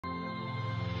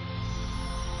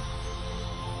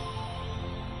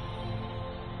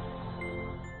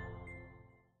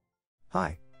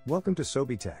Hi, welcome to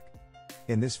SobieTech.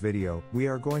 In this video, we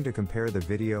are going to compare the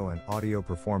video and audio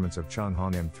performance of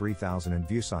Changhong M3000 and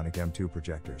Viewsonic M2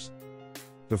 projectors.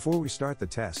 Before we start the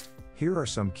test, here are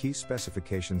some key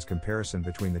specifications comparison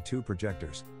between the two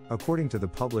projectors, according to the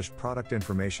published product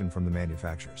information from the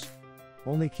manufacturers.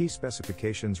 Only key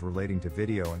specifications relating to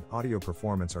video and audio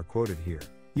performance are quoted here.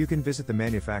 You can visit the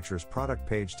manufacturer's product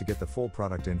page to get the full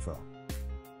product info.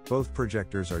 Both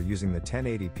projectors are using the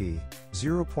 1080p,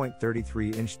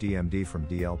 0.33-inch DMD from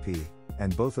DLP,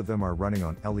 and both of them are running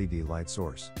on LED light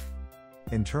source.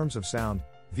 In terms of sound,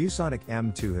 Viewsonic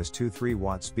M2 has two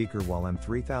 3-watt speaker while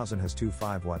M3000 has two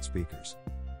 5-watt speakers.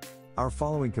 Our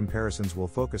following comparisons will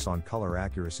focus on color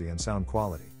accuracy and sound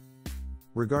quality.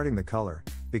 Regarding the color,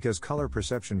 because color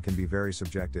perception can be very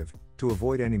subjective, to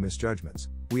avoid any misjudgments,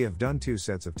 we have done two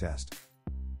sets of tests.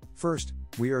 First,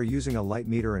 we are using a light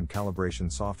meter and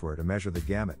calibration software to measure the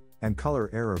gamut and color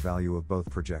error value of both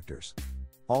projectors,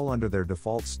 all under their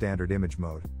default standard image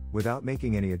mode, without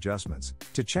making any adjustments,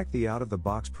 to check the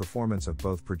out-of-the-box performance of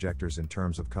both projectors in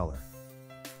terms of color.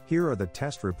 Here are the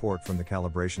test report from the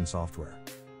calibration software.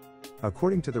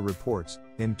 According to the reports,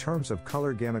 in terms of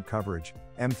color gamut coverage,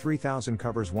 M3000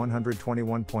 covers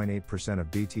 121.8%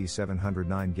 of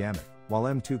BT709 gamut, while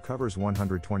M2 covers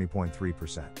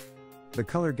 120.3%. The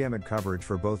color gamut coverage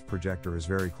for both projector is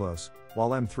very close, while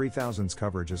M3000's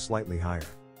coverage is slightly higher.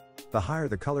 The higher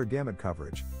the color gamut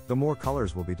coverage, the more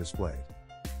colors will be displayed.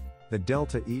 The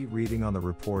delta E reading on the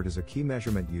report is a key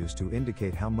measurement used to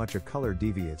indicate how much a color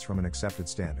deviates from an accepted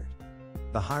standard.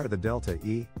 The higher the delta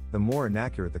E, the more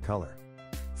inaccurate the color.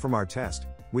 From our test,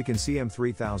 we can see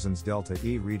M3000's delta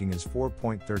E reading is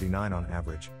 4.39 on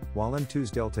average, while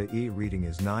M2's delta E reading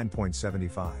is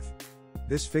 9.75.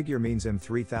 This figure means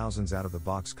M3000's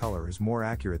out-of-the-box color is more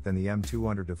accurate than the M2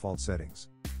 under default settings.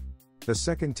 The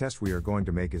second test we are going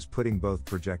to make is putting both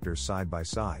projectors side by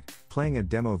side, playing a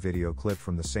demo video clip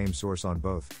from the same source on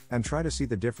both, and try to see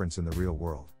the difference in the real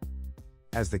world.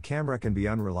 As the camera can be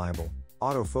unreliable,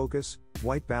 autofocus,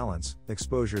 white balance,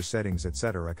 exposure settings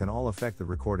etc. can all affect the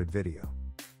recorded video.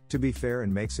 To be fair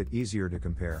and makes it easier to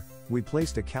compare, we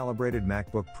placed a calibrated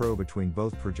MacBook Pro between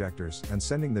both projectors and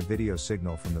sending the video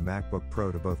signal from the MacBook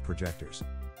Pro to both projectors.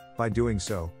 By doing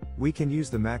so, we can use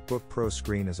the MacBook Pro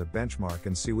screen as a benchmark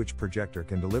and see which projector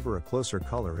can deliver a closer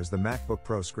color as the MacBook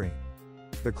Pro screen.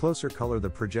 The closer color the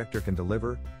projector can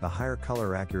deliver, the higher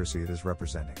color accuracy it is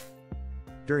representing.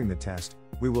 During the test,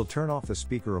 we will turn off the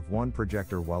speaker of one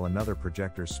projector while another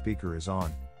projector's speaker is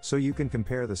on, so you can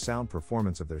compare the sound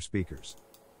performance of their speakers.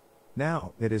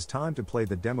 Now, it is time to play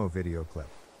the demo video clip.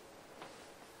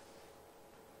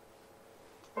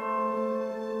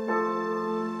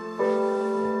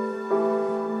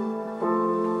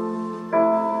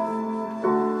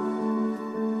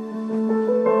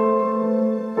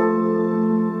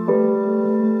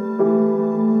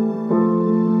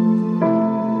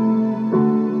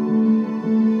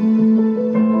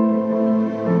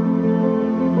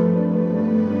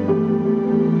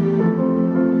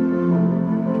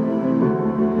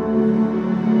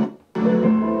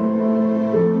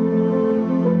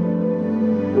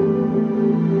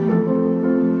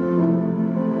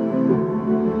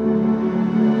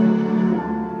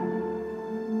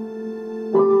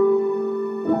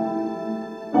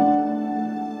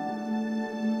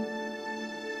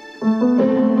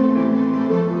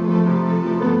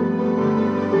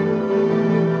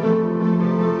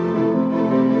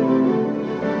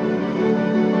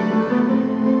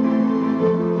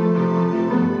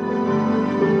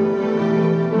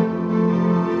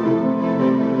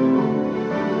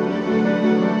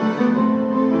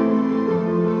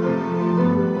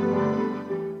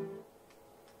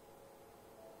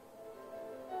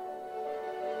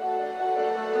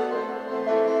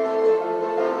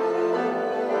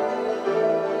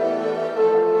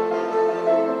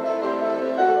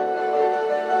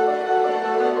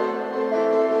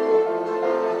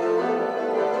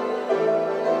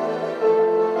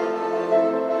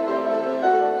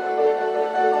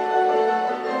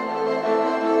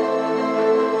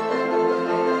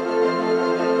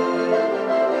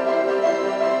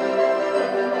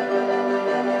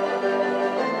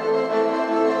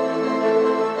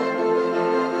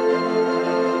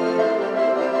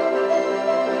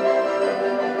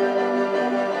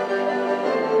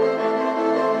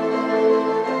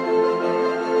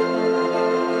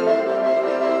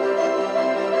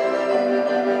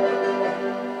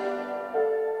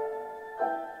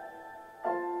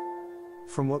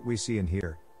 From what we see and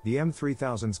hear, the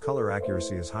M3000's color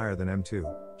accuracy is higher than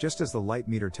M2, just as the light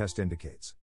meter test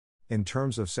indicates. In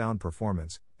terms of sound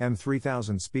performance,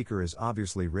 M3000 speaker is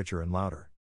obviously richer and louder.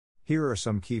 Here are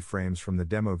some key frames from the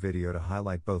demo video to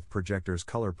highlight both projectors'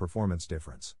 color performance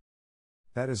difference.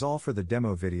 That is all for the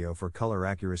demo video for color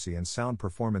accuracy and sound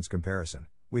performance comparison.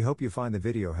 We hope you find the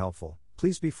video helpful.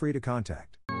 Please be free to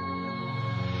contact